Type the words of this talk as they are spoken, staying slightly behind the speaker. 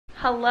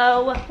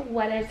Hello,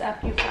 what is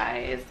up, you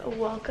guys?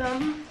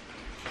 Welcome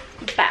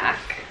back.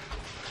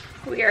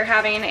 We are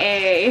having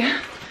a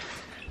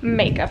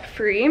makeup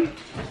free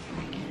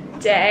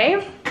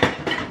day.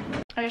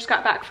 I just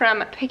got back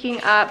from picking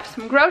up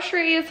some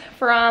groceries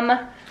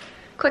from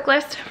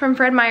ClickList from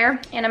Fred Meyer,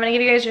 and I'm gonna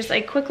give you guys just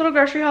a quick little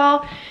grocery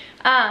haul.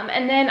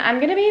 And then I'm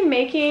gonna be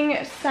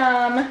making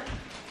some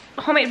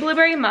homemade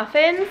blueberry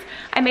muffins.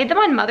 I made them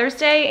on Mother's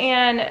Day,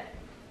 and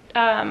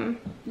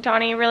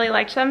Donnie really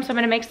liked them, so I'm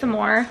gonna make some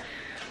more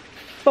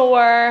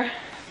for,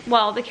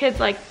 well, the kids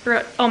like,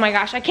 oh my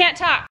gosh, I can't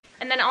talk.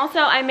 And then also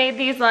I made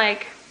these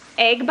like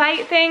egg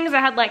bite things. I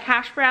had like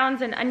hash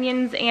browns and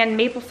onions and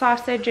maple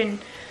sausage and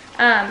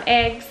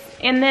eggs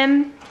in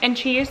them and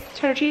cheese,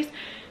 cheddar cheese.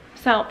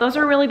 So those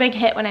are a really big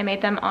hit when I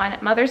made them on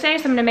Mother's Day.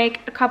 So I'm gonna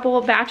make a couple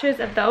of batches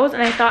of those,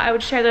 and I thought I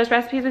would share those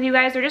recipes with you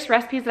guys. They're just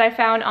recipes that I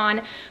found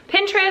on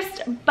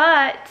Pinterest,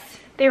 but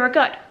they were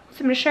good. So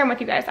I'm gonna share them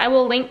with you guys. I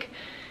will link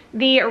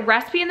the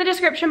recipe in the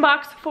description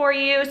box for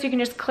you, so you can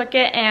just click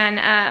it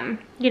and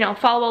you know,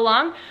 follow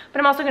along. But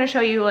I'm also gonna show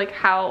you like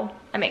how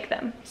I make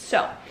them.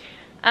 So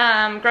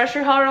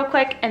grocery haul real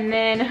quick, and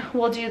then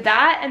we'll do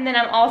that. And then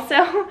I'm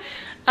also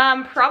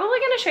probably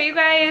gonna show you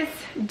guys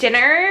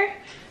dinner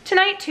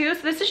tonight too.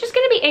 So this is just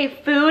gonna be a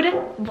food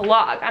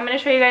vlog. I'm gonna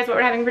show you guys what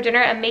we're having for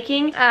dinner. I'm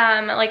making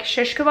like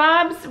shish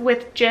kebabs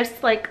with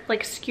just like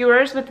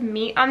skewers with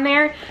meat on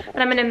there,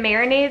 but I'm gonna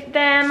marinate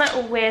them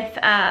with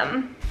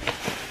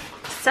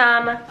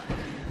some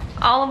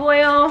olive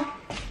oil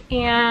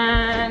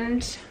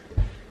and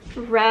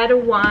red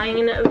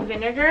wine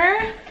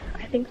vinegar.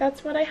 I think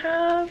that's what I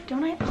have.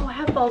 Don't I? Oh, I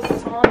have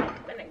balsamic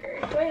vinegar.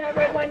 Do I have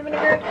red wine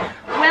vinegar?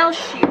 Well,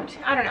 shoot.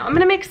 I don't know. I'm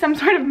gonna make some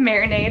sort of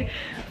marinade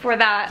for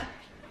that.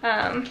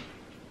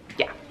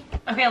 Yeah.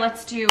 Okay,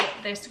 let's do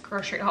this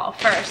grocery haul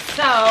first.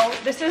 So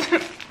this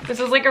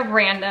is like a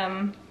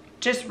random,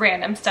 just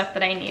random stuff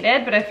that I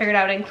needed, but I figured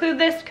I would include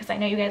this because I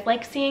know you guys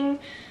like seeing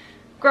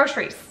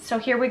groceries. So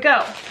here we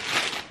go.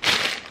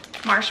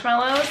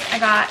 Marshmallows. I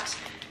got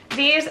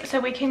these so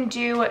we can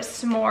do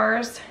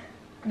s'mores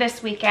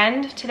this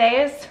weekend.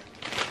 Today's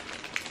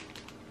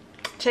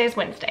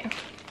Wednesday.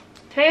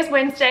 Today is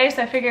Wednesday,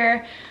 so I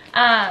figure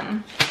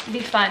it'd be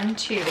fun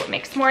to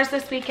make s'mores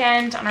this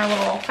weekend on our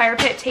little fire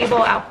pit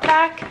table out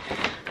back.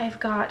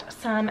 I've got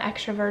some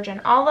extra virgin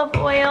olive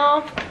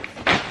oil.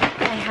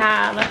 I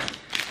have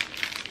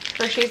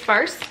Hershey's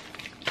bars.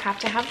 You have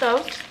to have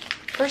those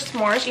for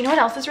s'mores. You know what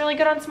else is really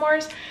good on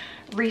s'mores?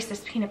 Reese's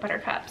peanut butter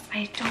cups.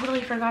 I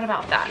totally forgot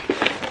about that.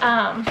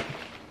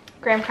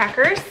 Graham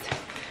crackers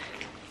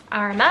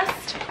are a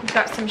must. We've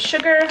got some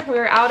sugar. We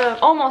were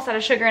almost out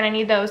of sugar, and I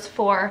need those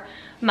for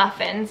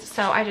muffins,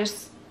 so I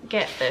just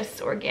get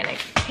this organic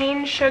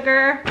cane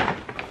sugar.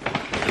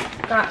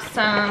 Got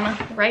some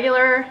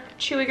regular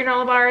chewy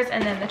granola bars,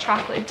 and then the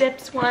chocolate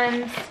dips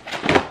ones.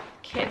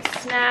 Kids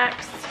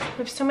snacks. We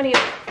have so many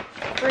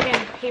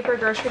friggin' paper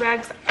grocery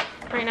bags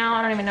right now.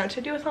 I don't even know what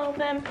to do with all of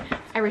them.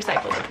 I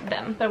recycled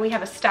them, but we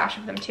have a stash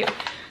of them too.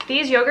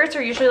 These yogurts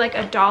are usually like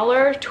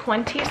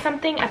 $1.20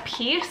 something a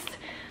piece.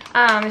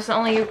 This is the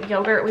only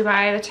yogurt we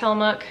buy, the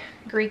Tillamook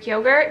Greek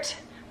yogurt,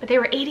 but they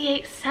were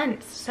 88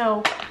 cents.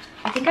 So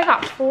I think I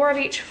got 4 of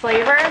each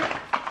flavor.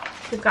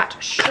 We've got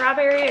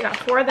strawberry, I got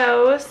 4 of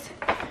those.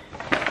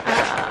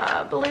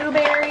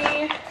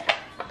 Blueberry,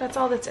 that's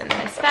all that's in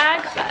this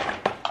bag, but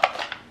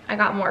I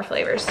got more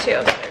flavors too.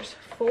 So there's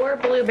 4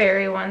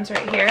 blueberry ones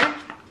right here.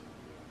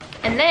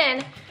 And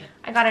then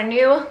I got a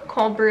new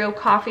cold brew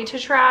coffee to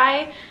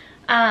try.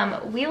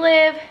 We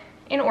live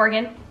in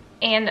Oregon,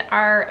 and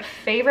our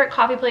favorite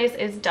coffee place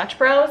is Dutch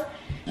Bros.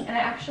 And I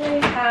actually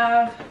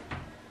have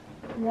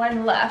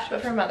one left,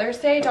 but for Mother's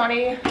Day,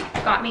 Donnie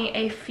got me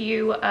a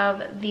few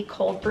of the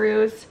cold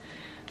brews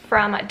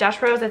from Dutch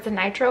Bros. It's a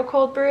nitro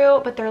cold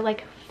brew, but they're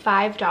like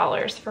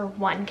 $5 for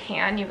 1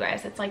 can. You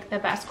guys, it's like the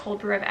best cold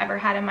brew I've ever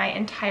had in my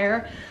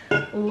entire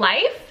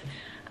life.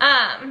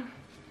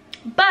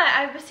 But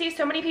I see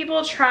so many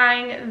people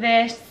trying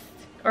this,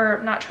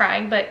 or not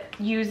trying, but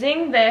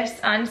using this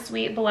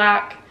unsweet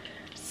black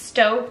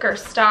Stoke or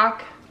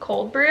stock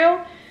cold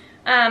brew.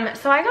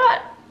 So I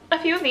got a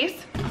few of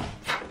these,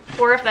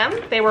 4 of them.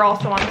 They were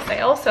also on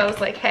sale, so I was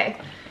like, hey,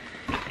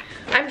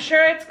 I'm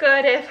sure it's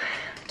good if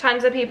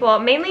tons of people,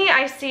 mainly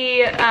I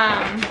see,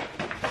 her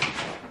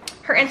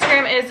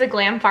Instagram is the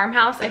Glam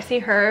Farmhouse. I see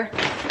her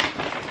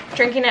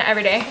drinking it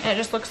every day, and it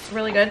just looks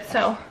really good.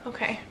 So,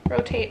 okay,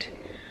 rotate.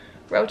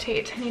 I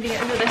need to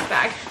get into this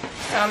bag.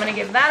 So I'm gonna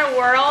give that a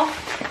whirl.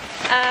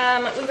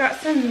 We've got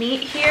some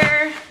meat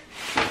here.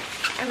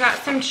 I've got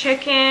some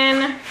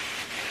chicken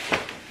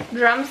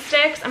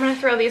drumsticks. I'm gonna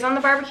throw these on the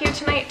barbecue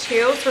tonight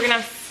too. So we're gonna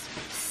have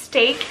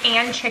steak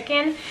and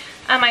chicken.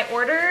 I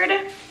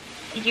ordered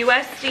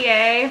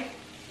USDA,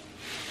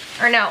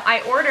 or no,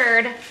 I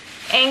ordered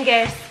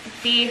Angus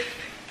beef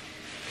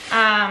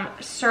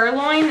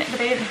sirloin, but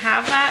they didn't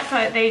have that,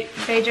 so they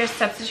just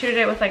substituted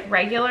it with like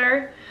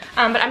regular.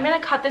 But I'm gonna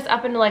cut this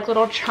up into like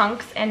little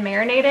chunks and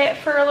marinate it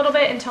for a little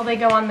bit until they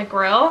go on the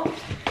grill.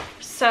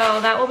 So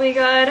that will be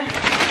good.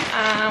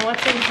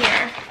 What's in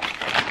here?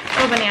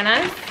 Oh,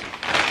 bananas.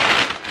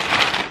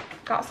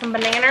 Got some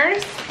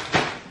bananas.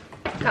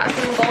 Got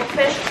some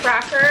goldfish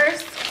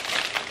crackers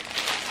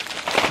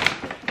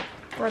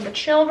for the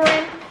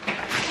children.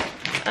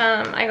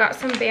 I got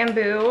some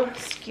bamboo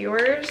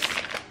skewers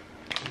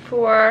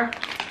for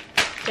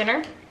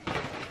dinner.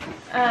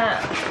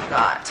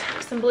 Got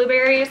some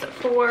blueberries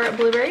for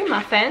blueberry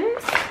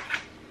muffins.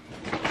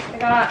 I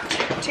got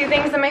 2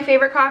 things in my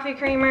favorite coffee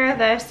creamer.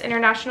 This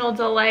International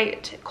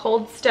Delight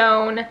Cold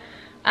Stone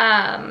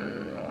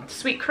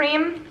sweet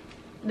cream.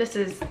 This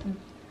is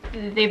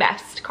the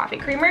best coffee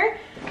creamer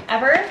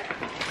ever.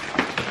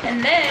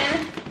 And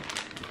then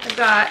I've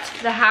got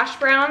the hash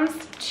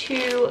browns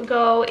to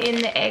go in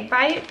the egg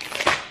bites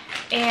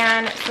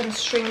and some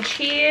string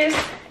cheese.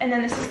 And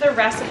then this is the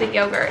rest of the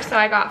yogurt. So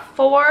I got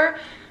 4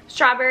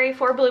 strawberry,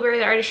 4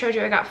 blueberry. I already showed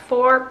you. I got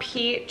 4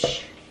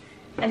 peach,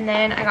 and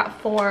then I got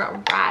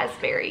 4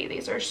 raspberry.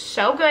 These are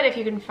so good. If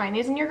you can find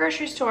these in your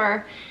grocery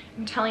store,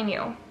 I'm telling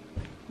you,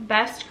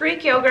 best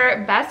Greek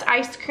yogurt, best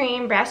ice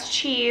cream, best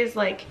cheese.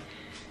 Like,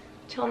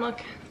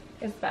 Tillamook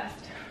is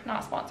best.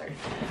 Not sponsored.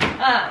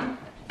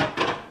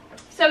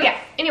 So yeah,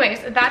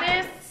 anyways,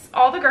 that is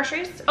all the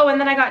groceries. Oh, and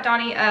then I got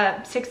Donnie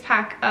a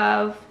 6-pack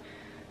of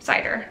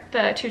cider,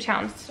 the 2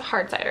 Towns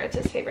hard cider. It's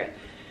his favorite.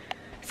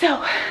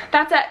 So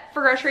that's it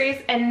for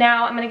groceries, and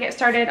now I'm gonna get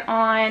started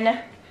on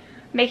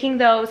making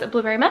those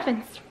blueberry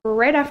muffins.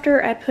 Right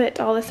after I put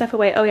all this stuff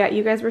away, oh yeah,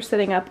 you guys were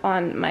sitting up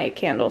on my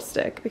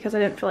candlestick because I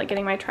didn't feel like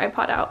getting my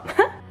tripod out.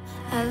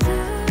 I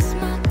lose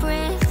my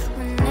breath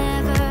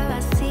whenever I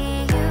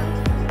see you.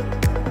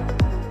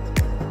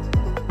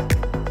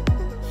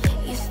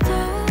 You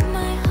stole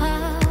my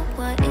heart,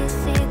 what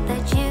is it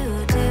that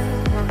you do?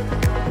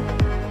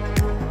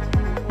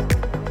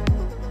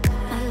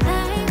 My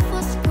life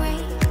was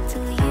great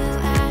till you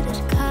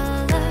added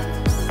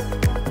colors.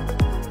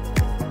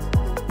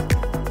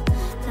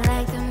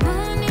 Like the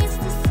moon is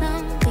the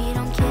sun, we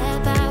don't care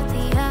about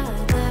the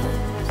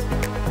others.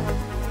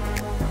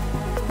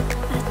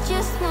 I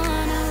just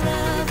wanna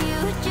love you,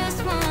 just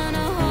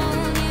wanna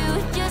hold you,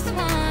 just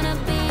wanna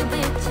be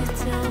with you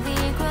till we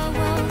grow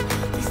old.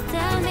 Please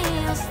tell me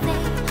you'll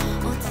stay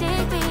or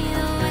take me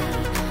away.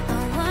 I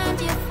want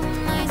you for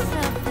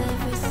myself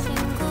every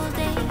single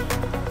day.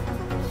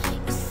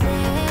 You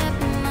set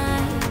my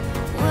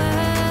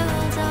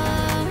world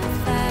on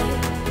fire.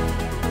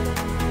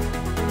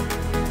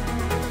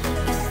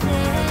 You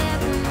set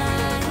my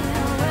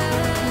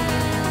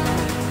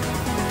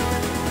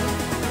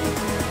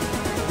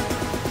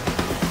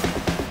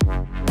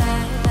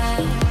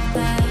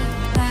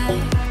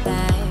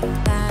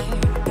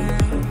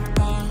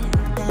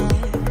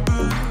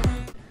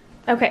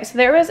Okay, so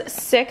there was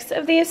 6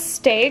 of these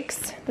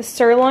steaks, the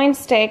sirloin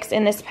steaks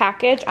in this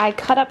package. I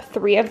cut up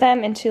 3 of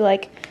them into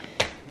like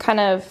kind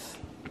of,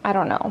 I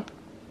don't know,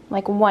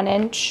 like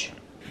 1-inch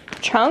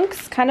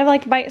chunks, kind of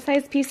like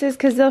bite-sized pieces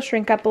because they'll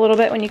shrink up a little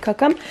bit when you cook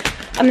them.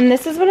 And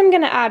this is what I'm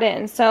gonna add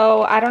in.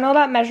 So I don't know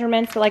about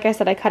measurements, but like I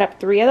said, I cut up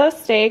 3 of those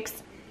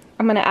steaks.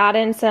 I'm gonna add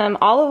in some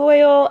olive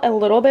oil, a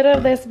little bit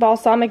of this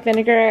balsamic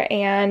vinegar,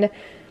 and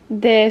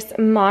this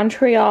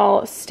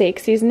Montreal steak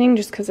seasoning,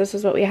 just because this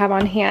is what we have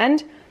on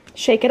hand.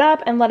 Shake it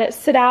up and let it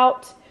sit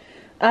out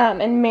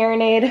and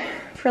marinate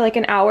for like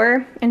an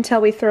hour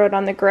until we throw it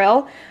on the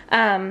grill.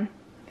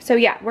 So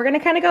yeah, we're gonna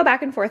kind of go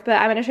back and forth, but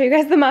I'm gonna show you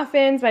guys the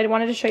muffins, but I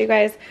wanted to show you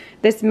guys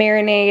this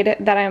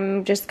marinade that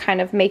I'm just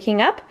kind of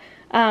making up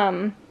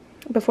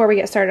before we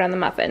get started on the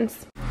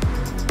muffins.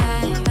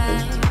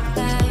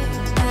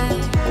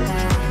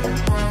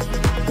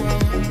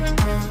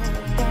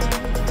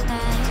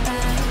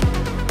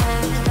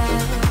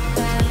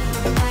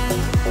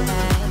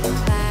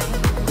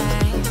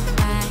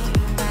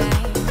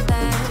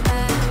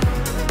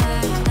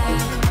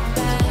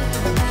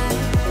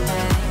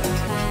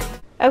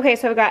 Okay,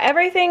 so I've got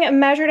everything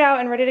measured out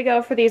and ready to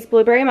go for these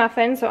blueberry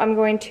muffins, so I'm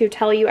going to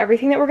tell you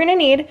everything that we're gonna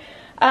need.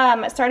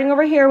 Starting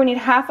over here, we need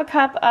 1/2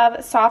 cup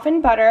of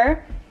softened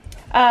butter,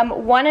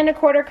 1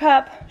 1/4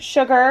 cup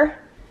sugar.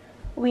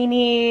 We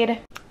need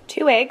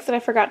 2 eggs that I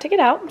forgot to get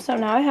out, so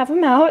now I have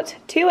them out.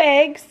 2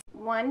 eggs,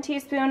 1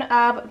 teaspoon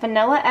of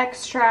vanilla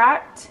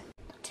extract,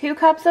 2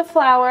 cups of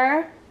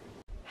flour,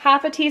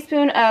 1/2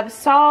 teaspoon of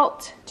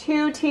salt,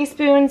 2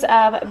 teaspoons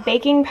of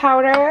baking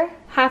powder,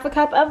 1/2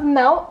 cup of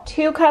milk,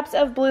 2 cups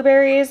of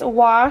blueberries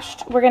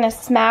washed. We're gonna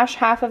smash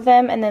 1/2 of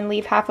them and then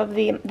leave 1/2 of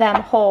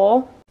them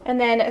whole. And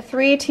then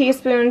 3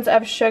 teaspoons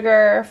of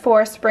sugar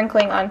for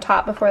sprinkling on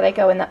top before they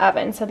go in the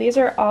oven. So these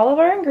are all of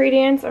our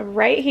ingredients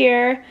right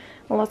here.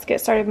 Well, let's get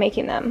started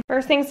making them.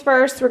 First things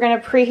first, we're gonna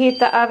preheat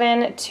the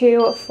oven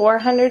to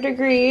 400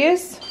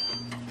 degrees.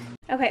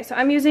 Okay, so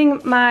I'm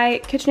using my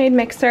KitchenAid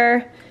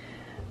mixer.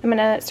 I'm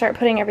gonna start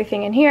putting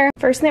everything in here.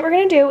 First thing that we're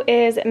gonna do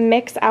is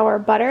mix our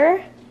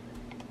butter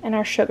and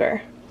our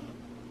sugar.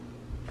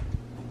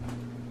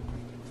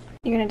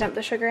 You're gonna dump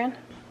the sugar in?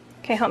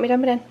 Okay, help me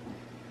dump it in.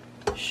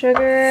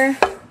 Sugar.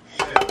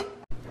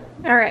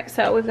 All right,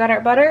 so we've got our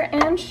butter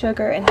and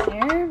sugar in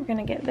here. We're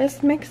gonna get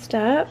this mixed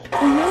up.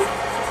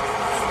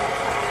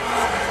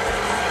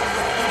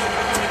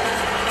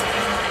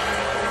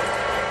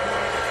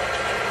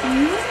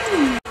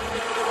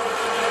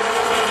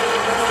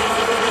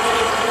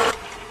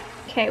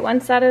 Okay,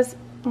 once that is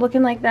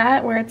looking like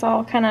that, where it's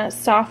all kind of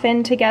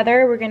softened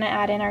together, we're gonna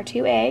add in our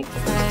 2 eggs.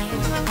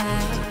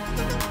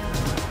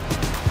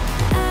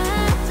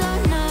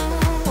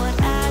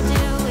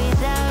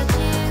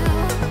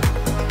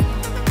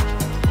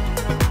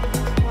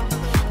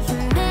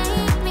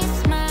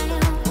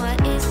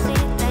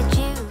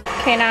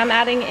 Okay, now I'm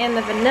adding in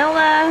the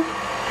vanilla.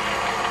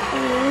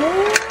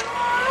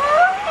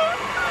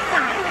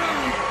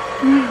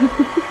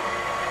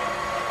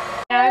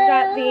 Now I've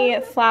got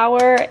the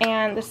flour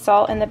and the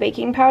salt and the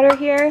baking powder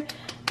here.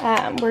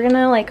 We're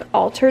gonna like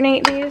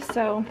alternate these,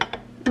 so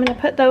I'm gonna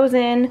put those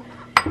in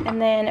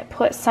and then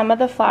put some of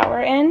the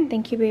flour in.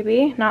 Thank you,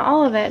 baby. Not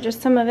all of it,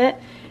 just some of it.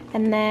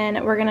 And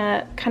then we're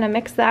gonna kind of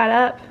mix that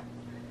up.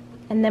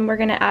 And then we're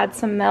gonna add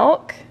some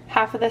milk,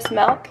 half of this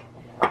milk,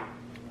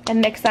 and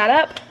mix that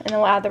up. And then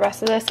we'll add the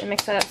rest of this and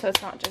mix that up so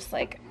it's not just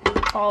like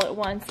all at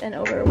once and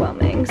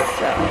overwhelming. So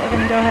we're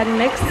gonna go ahead and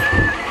mix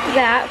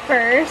that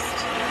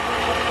first.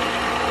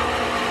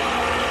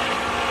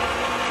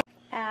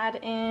 Add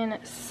in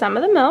some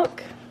of the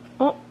milk.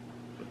 Oh,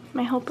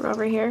 my helper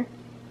over here.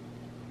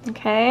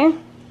 Okay.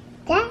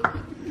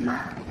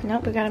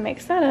 Nope, we gotta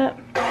mix that up.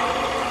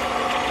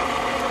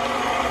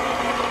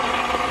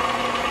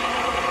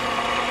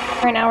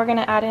 Right now we're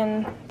gonna add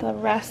in the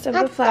rest of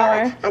the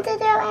flour. I have to do it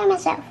by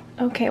myself.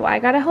 Okay, well I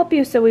gotta help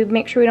you so we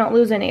make sure we don't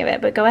lose any of it,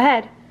 but go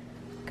ahead.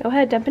 Go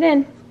ahead, dump it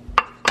in.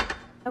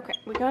 Okay,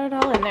 we got it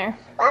all in there.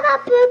 What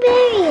about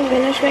blueberries?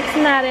 Finish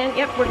mixing that in.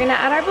 Yep, we're gonna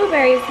add our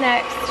blueberries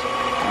next.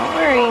 Don't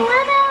worry.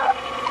 What about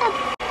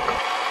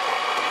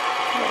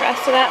The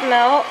rest of that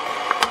milk.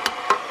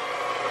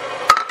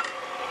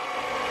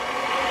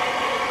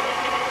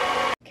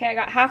 Okay, I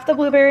got half the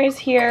blueberries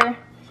here.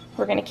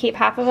 We're gonna keep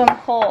half of them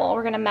whole.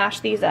 We're gonna mash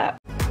these up.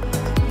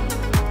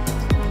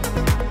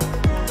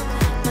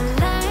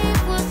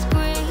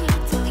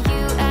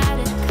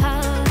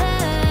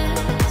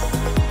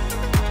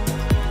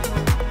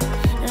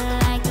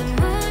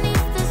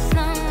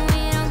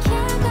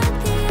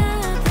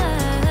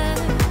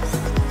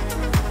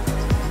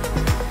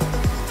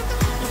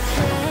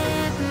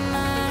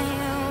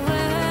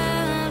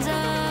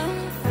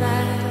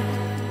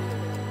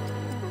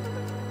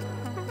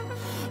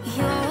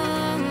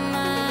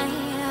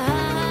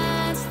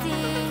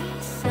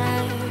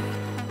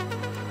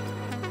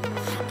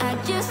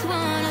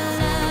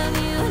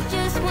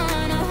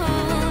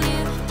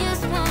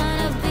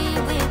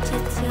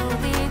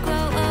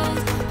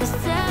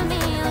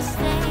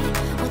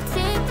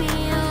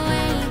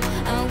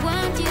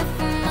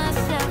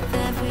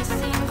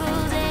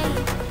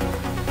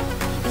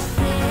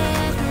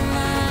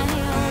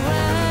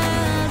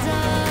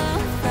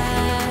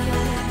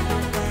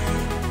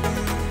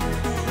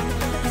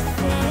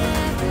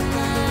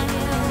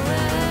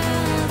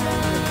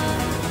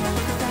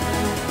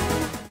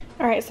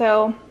 Alright,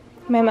 so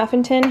my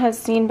muffin tin has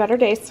seen better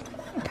days.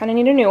 I kind of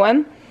need a new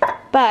one,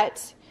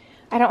 but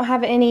I don't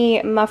have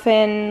any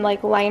muffin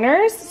like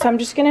liners, so I'm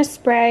just going to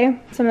spray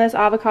some of this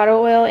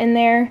avocado oil in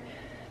there,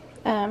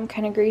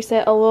 kind of grease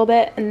it a little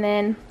bit, and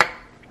then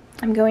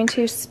I'm going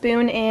to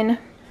spoon in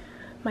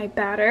my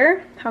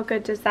batter. How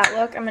good does that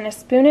look? I'm going to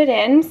spoon it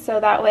in so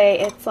that way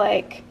it's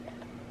like,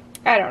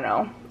 I don't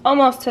know,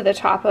 almost to the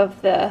top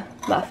of the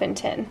muffin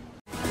tin.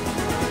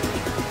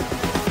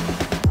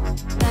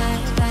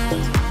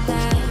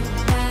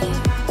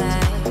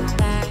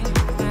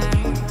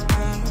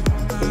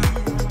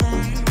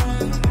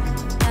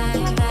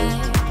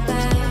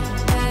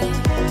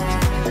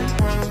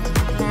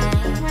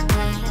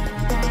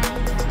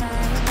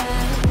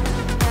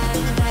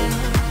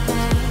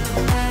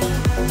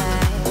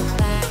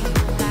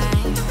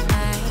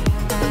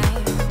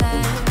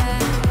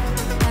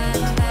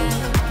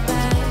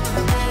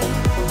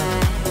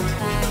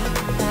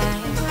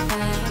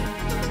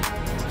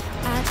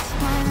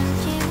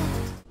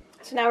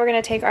 So now we're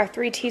going to take our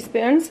 3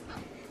 teaspoons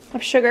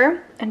of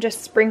sugar and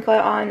just sprinkle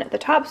it on the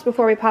tops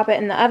before we pop it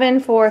in the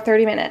oven for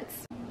 30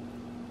 minutes.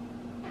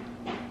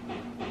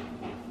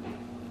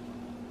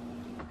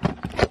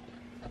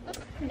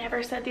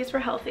 Never said these were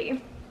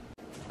healthy.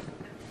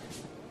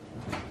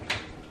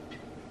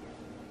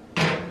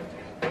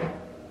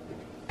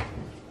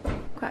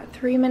 Got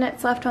 3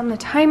 minutes left on the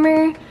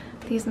timer.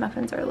 These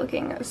muffins are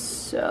looking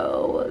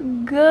so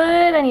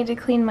good. I need to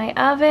clean my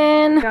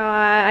oven.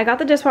 I got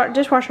the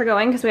dishwasher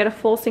going because we had a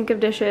full sink of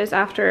dishes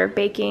after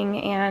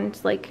baking and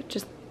like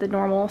just the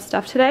normal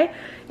stuff today.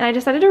 And I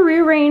decided to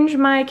rearrange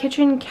my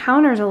kitchen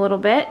counters a little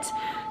bit.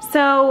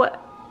 So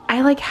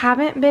I like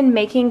haven't been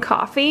making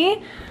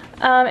coffee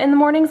in the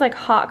mornings, like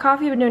hot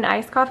coffee. I've been doing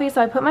iced coffee.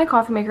 So I put my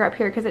coffee maker up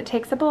here because it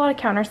takes up a lot of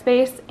counter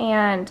space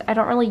and I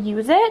don't really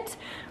use it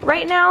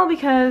right now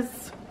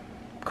because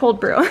cold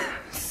brew.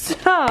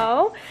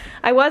 So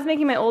I was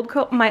making my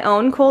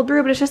own cold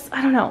brew, but it's just,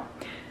 I don't know,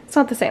 it's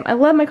not the same. I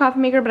love my coffee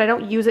maker, but I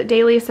don't use it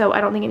daily, so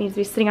I don't think it needs to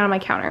be sitting on my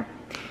counter.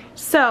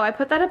 So I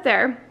put that up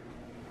there.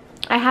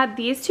 I had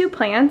these 2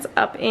 plants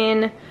up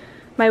in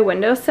my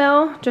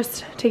windowsill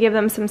just to give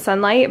them some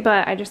sunlight,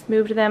 but I just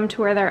moved them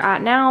to where they're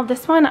at now.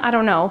 This one, I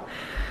don't know.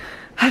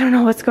 I don't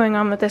know what's going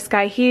on with this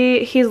guy.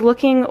 He's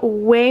looking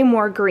way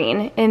more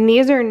green, and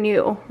these are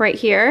new right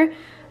here.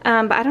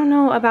 But I don't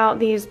know about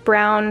these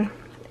brown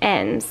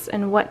ends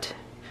and what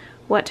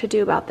to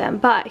do about them.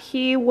 But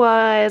he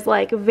was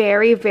like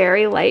very,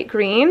 very light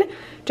green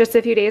just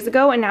a few days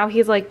ago, and now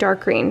he's like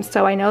dark green.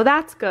 So I know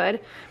that's good.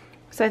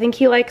 So I think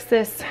he likes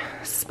this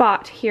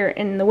spot here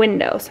in the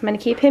window. So I'm gonna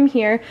keep him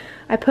here.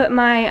 I put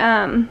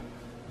my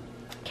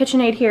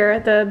KitchenAid here.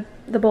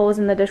 The bowl is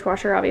in the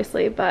dishwasher,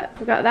 obviously, but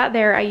we got that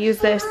there. I use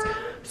this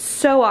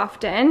so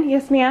often.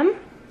 Yes, ma'am?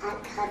 Could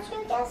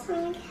you get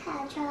Sonic the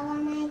Hedgehog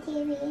on my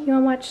TV? You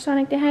wanna watch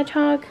Sonic the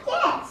Hedgehog?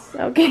 Yes.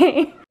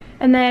 Okay.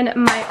 And then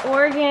my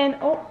Oregon,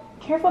 oh,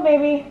 careful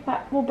baby,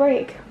 that will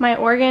break. My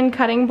Oregon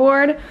cutting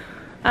board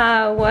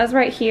was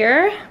right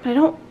here, but I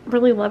don't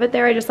really love it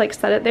there. I just like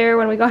set it there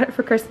when we got it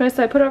for Christmas.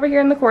 So I put it over here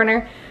in the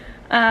corner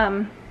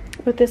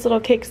with this little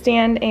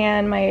kickstand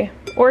and my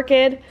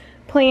orchid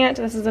plant.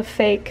 This is a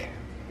fake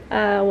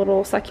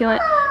little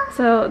succulent.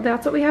 So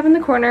that's what we have in the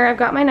corner. I've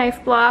got my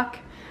knife block.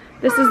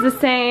 This is the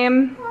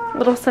same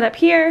little setup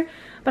here.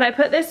 But I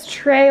put this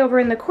tray over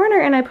in the corner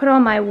and I put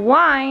all my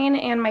wine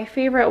and my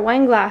favorite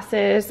wine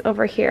glasses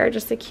over here.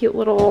 Just a cute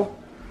little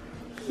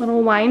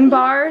wine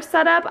bar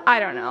setup. I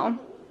don't know.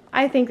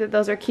 I think that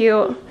those are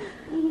cute.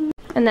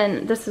 And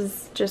then this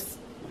is just,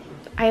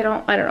 I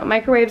don't know,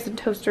 microwaves and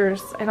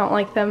toasters, I don't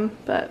like them,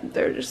 but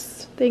they're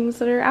just things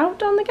that are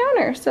out on the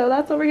counter. So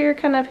that's over here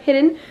kind of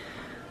hidden.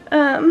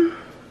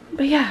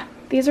 But yeah,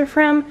 these are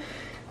from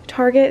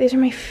Target. These are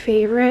my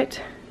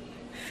favorite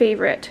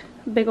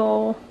big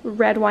ol'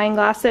 red wine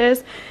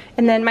glasses.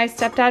 And then my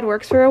stepdad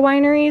works for a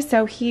winery,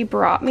 so he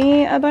brought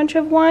me a bunch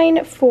of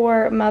wine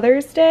for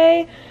Mother's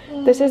Day.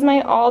 This is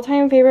my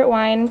all-time favorite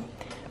wine,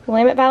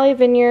 Willamette Valley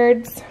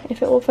Vineyards,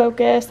 if it will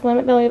focus,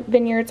 Willamette Valley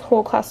Vineyards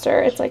whole cluster.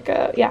 It's like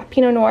a, yeah,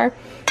 Pinot Noir.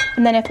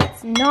 And then if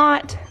it's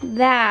not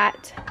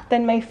that,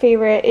 then my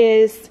favorite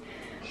is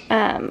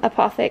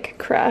Apothic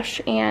Crush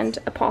and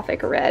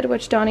Apothic Red,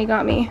 which Donnie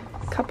got me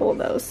a couple of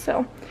those.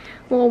 So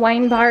little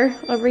wine bar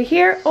over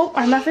here. Oh,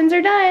 our muffins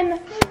are done.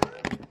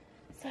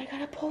 So I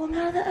gotta pull them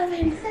out of the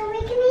oven. So we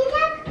can eat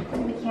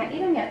them? We can't eat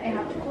them yet. They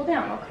have to cool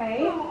down,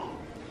 okay?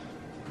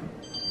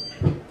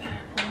 Pull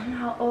them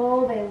out.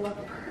 Oh, they look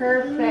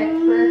perfect,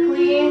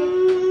 Berkeley.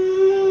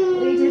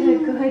 We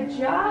did a good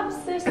job,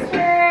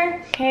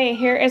 sister. Okay,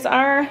 here is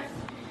our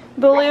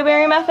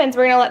blueberry muffins.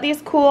 We're gonna let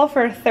these cool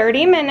for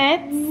 30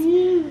 minutes.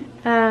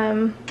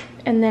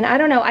 And then I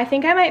don't know, I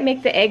think I might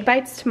make the egg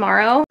bites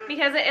tomorrow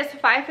because it is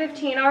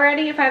 5:15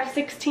 already,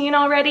 5:16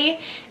 already,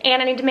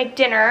 and I need to make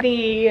dinner.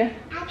 The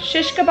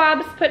shish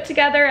kebabs put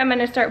together. I'm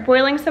gonna start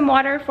boiling some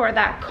water for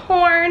that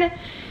corn,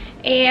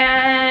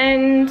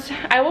 and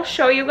I will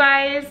show you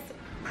guys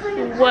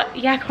what,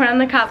 yeah, corn on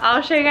the cob.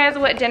 I'll show you guys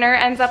what dinner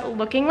ends up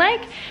looking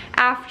like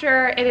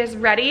after it is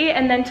ready,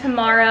 and then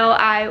tomorrow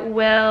I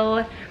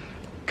will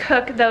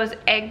cook those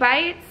egg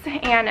bites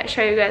and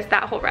show you guys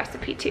that whole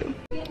recipe too.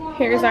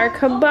 Here's our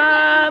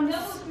kebabs.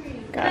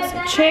 Got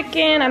some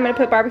chicken. I'm gonna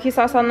put barbecue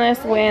sauce on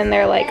this when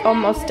they're like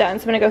almost done.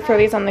 So I'm gonna go throw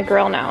these on the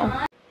grill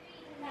now.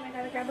 I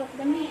gotta grab both of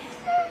them. Stay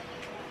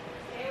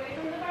away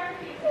from the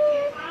barbecue.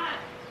 It's hot.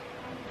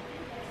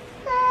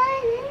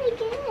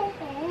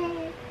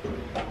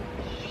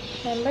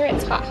 Remember,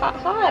 it's hot, hot,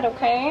 hot,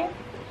 okay?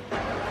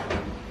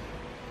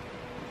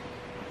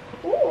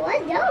 Ooh,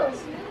 what's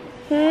those?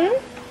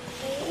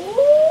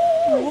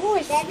 Ooh,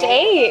 a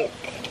steak.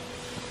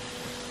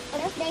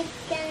 This steak's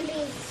gonna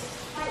be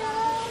so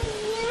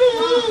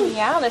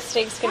Yeah, the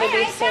steak's gonna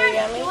be so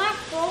yummy. Not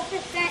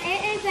 4%.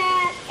 It is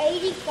at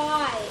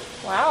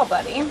 85. Wow,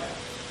 buddy.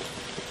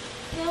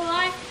 So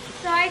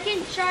I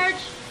can charge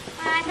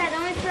my iPad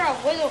only for a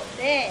little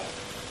bit.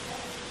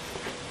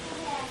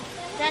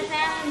 That's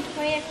how I'm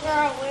playing it for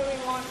a really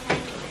long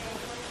time.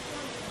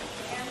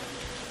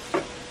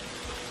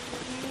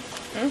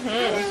 I'm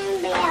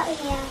gonna be out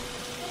here.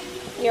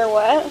 You're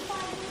what?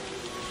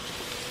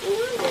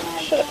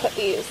 Should have put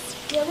these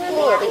the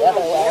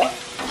other way.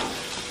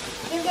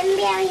 You're gonna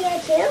be out here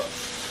too?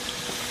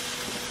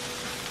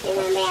 You're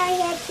gonna be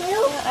out here too?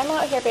 Yeah, I'm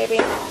out here, baby.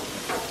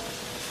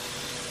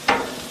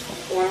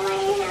 You're gonna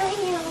be out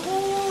here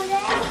all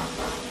day?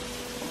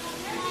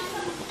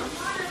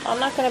 I'm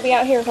not gonna be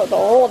out here for the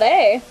whole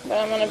day, but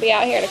I'm gonna be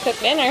out here to cook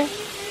dinner.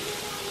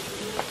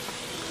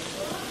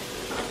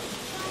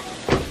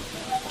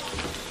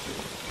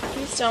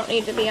 These don't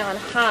need to be on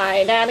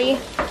high, Daddy.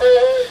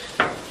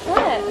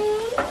 What?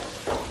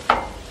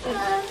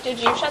 Did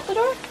you shut the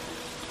door?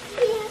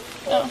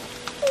 Oh.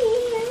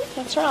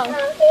 What's wrong?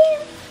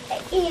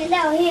 Yeah,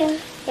 down here.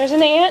 There's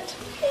an ant?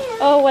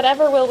 Oh,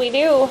 whatever will we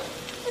do?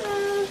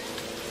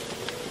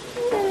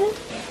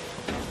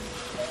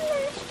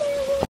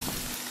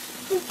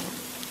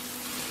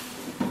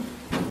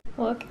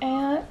 Look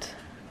at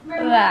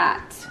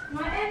that.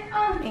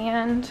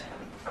 And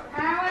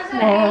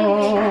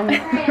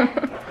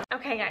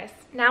okay guys,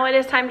 now it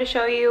is time to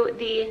show you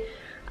the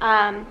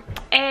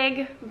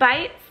egg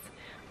bites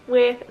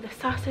with the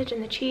sausage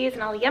and the cheese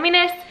and all the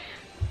yumminess.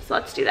 So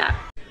let's do that.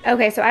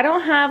 Okay, so I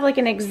don't have like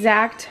an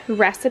exact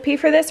recipe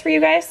for this for you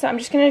guys, so I'm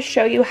just gonna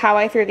show you how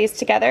I threw these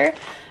together.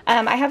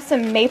 I have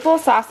some maple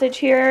sausage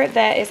here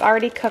that is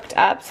already cooked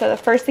up. So the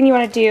first thing you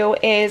wanna do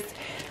is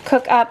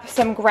cook up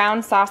some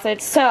ground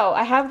sausage. So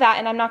I have that,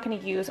 and I'm not gonna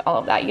use all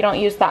of that. You don't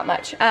use that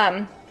much.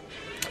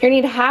 You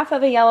need half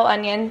of a yellow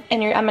onion,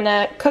 and I'm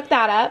gonna cook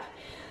that up.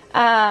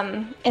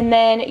 And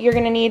then you're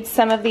gonna need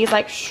some of these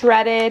like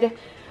shredded,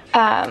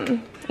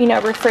 you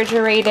know,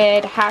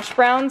 refrigerated hash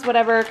browns,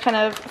 whatever kind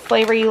of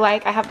flavor you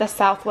like. I have the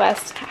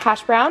Southwest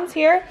hash browns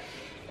here.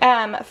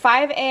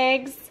 5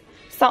 eggs,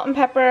 salt and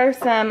pepper,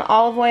 some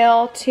olive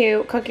oil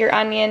to cook your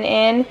onion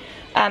in,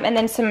 and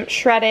then some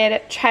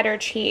shredded cheddar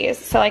cheese.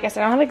 So like I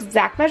said, I don't have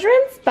exact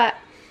measurements, but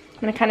I'm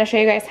gonna kind of show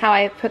you guys how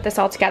I put this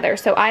all together.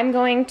 So I'm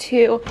going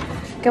to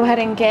go ahead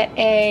and get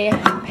a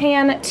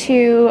pan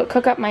to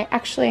cook up my,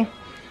 actually,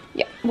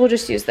 yeah, we'll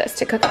just use this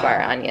to cook up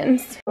our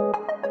onions.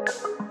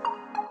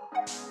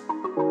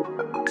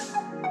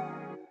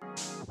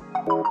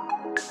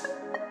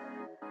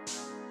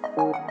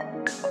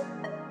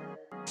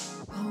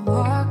 I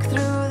walk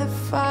through the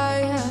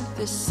fire,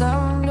 the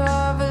sound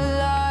of a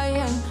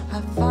lion. I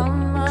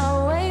found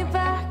my way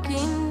back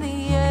in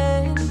the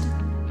end.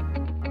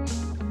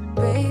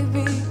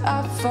 Baby,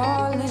 I've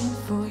fallen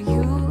for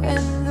you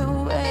and the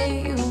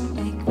way you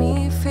make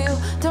me feel.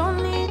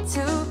 Don't need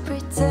to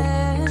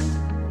pretend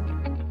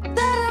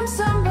that I'm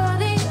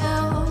somebody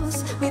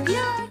else with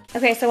you.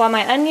 Okay, so while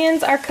my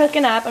onions are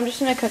cooking up, I'm just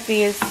gonna cook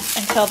these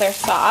until they're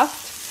soft.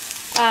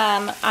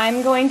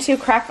 I'm going to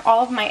crack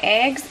all of my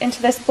eggs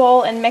into this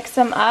bowl and mix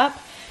them up.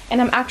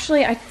 And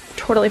I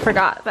totally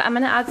forgot, but I'm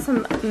gonna add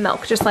some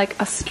milk, just like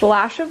a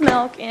splash of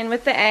milk in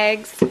with the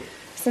eggs,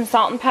 some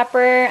salt and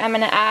pepper. I'm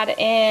gonna add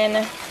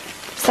in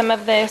some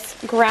of this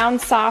ground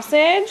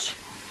sausage,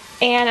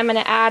 and I'm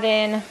gonna add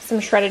in some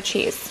shredded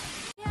cheese.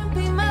 Can't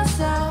be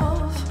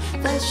myself,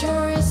 that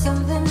sure is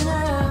something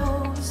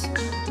else.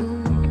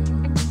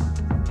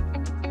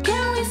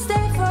 Can we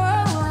stay for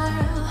a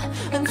while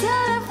until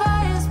the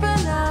fire's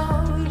been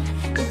out?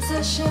 It's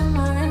a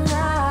shimmering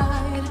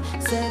night,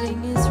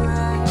 setting is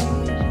right.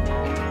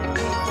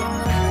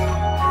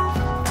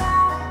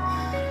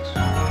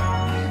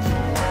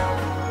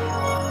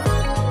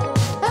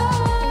 Oh,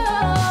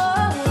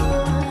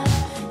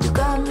 you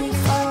got me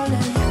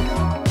falling.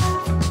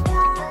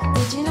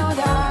 Did you know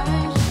that?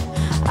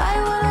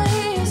 I wanna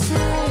hear you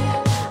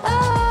say,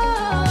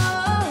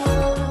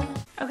 oh.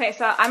 Okay,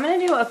 so I'm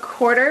gonna do a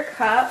 1/4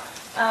 cup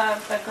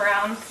of the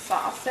ground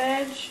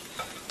sausage.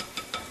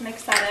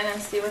 Mix that in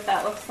and see what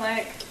that looks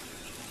like.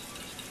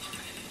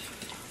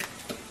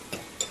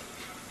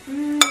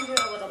 Do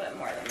a little bit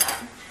more than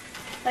that.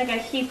 Like a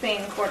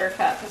heaping 1/4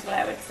 cup is what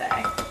I would say.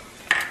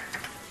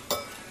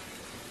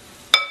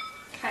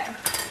 Okay.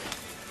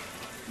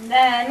 And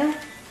then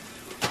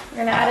we're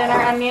gonna add in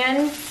our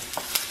onions.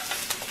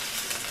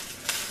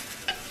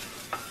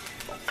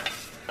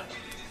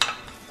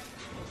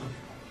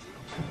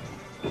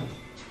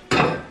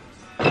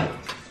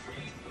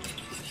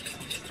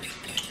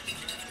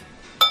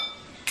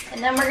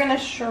 And then we're gonna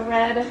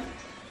shred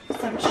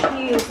some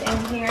cheese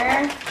in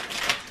here. I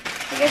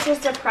think it's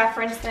just a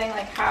preference thing,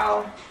 like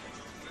how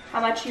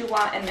much you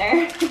want in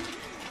there.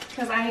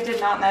 Because I did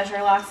not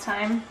measure last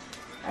time.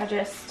 I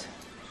just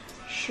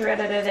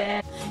shredded it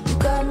in. You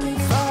got me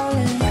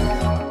falling.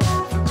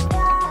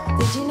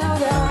 Did you know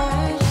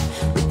that?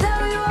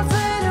 Without you I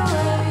fade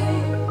away.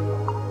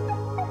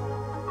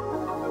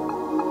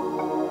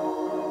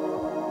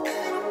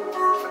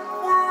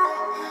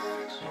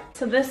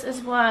 So this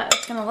is what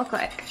it's gonna look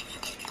like.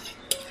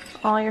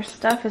 All your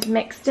stuff is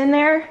mixed in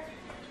there.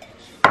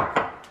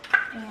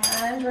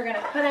 And we're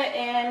gonna put it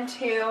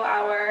into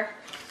our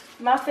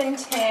muffin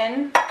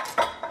tin.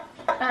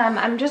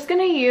 I'm just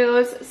gonna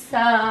use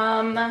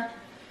some, I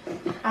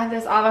have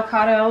this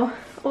avocado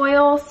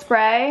oil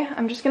spray.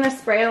 I'm just gonna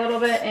spray a little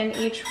bit in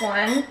each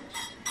one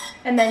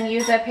and then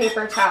use a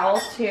paper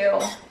towel to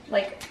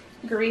like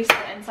grease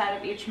the inside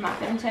of each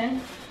muffin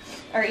tin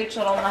or each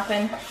little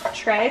muffin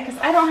tray, because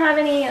I don't have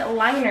any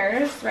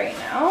liners right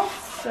now.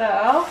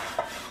 So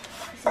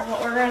this is what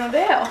we're gonna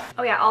do.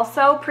 Oh yeah,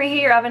 also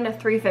preheat your oven to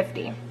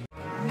 350.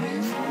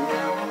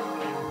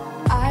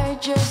 I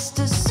just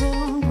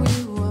assumed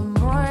we were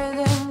more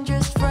than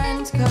just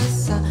friends,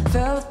 'cause I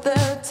felt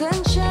the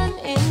tension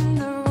in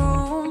the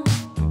room.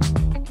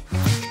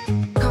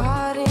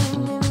 Caught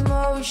in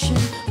emotion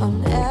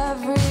on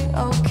every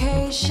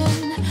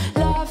occasion.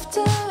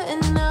 Laughter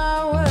and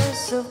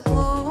hours of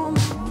gloom.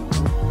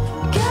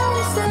 Can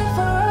we stay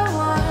for a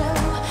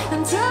while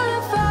until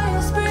the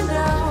fire's burned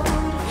out?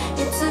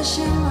 It's a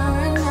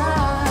shimmering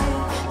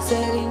night,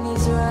 setting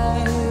is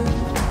right.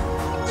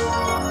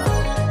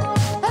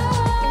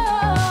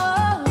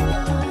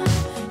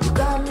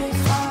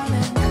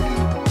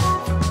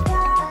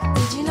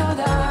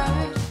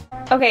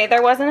 Okay,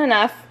 there wasn't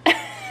enough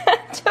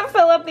to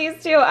fill up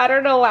these two. I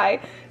don't know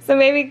why. So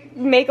maybe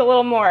make a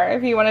little more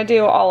if you want to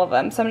do all of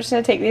them. So I'm just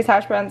going to take these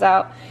hash browns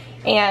out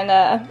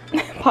and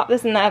pop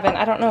this in the oven.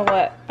 I don't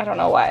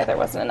know why there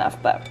wasn't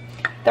enough, but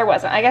there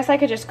wasn't. I guess I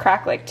could just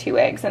crack like 2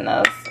 eggs in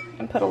those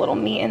and put a little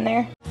meat in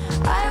there.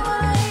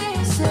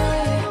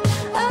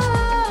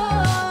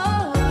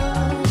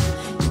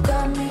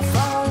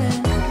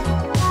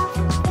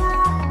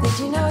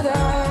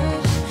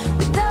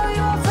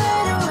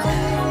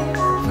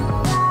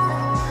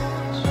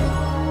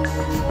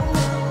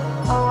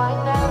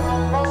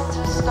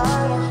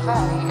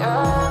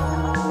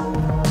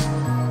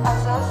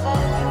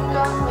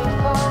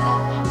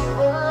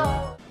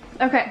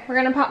 Okay, we're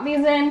gonna pop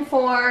these in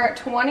for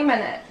 20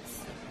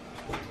 minutes.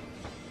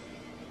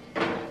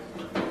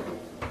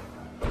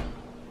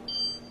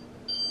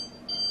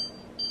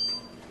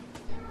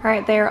 All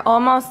right, they are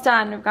almost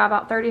done. We've got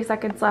about 30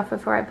 seconds left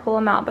before I pull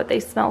them out, but they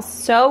smell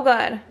so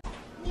good.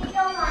 You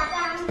don't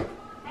want them.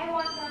 I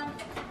want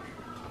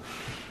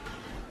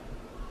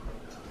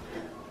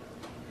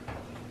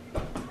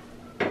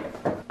them.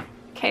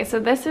 Okay, so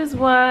this is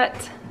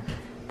what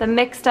the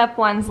mixed up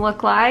ones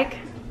look like.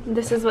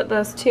 This is what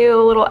those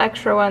 2 little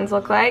extra ones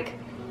look like.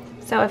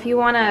 So if you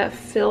want to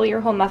fill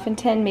your whole muffin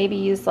tin, maybe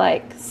use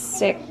like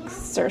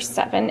 6 or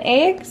 7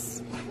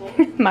 eggs.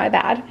 My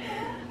bad.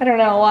 I don't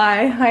know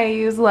why I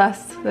use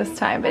less this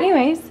time. But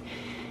anyways,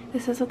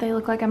 this is what they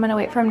look like. I'm going to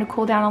wait for them to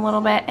cool down a little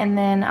bit and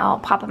then I'll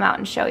pop them out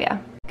and show you.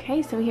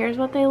 Okay, so here's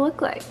what they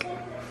look like.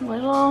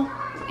 Little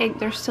egg,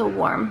 they're still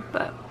warm,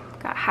 but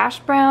got hash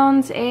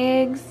browns,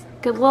 eggs,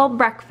 good little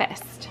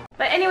breakfast.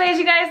 But anyways,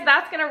 you guys,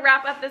 that's gonna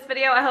wrap up this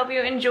video. I hope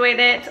you enjoyed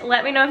it.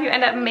 Let me know if you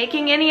end up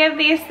making any of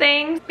these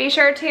things. Be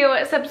sure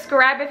to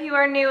subscribe if you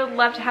are new. Would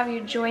love to have you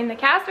join the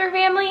Casper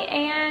family,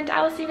 and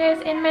I will see you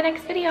guys in my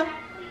next video.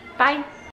 Bye.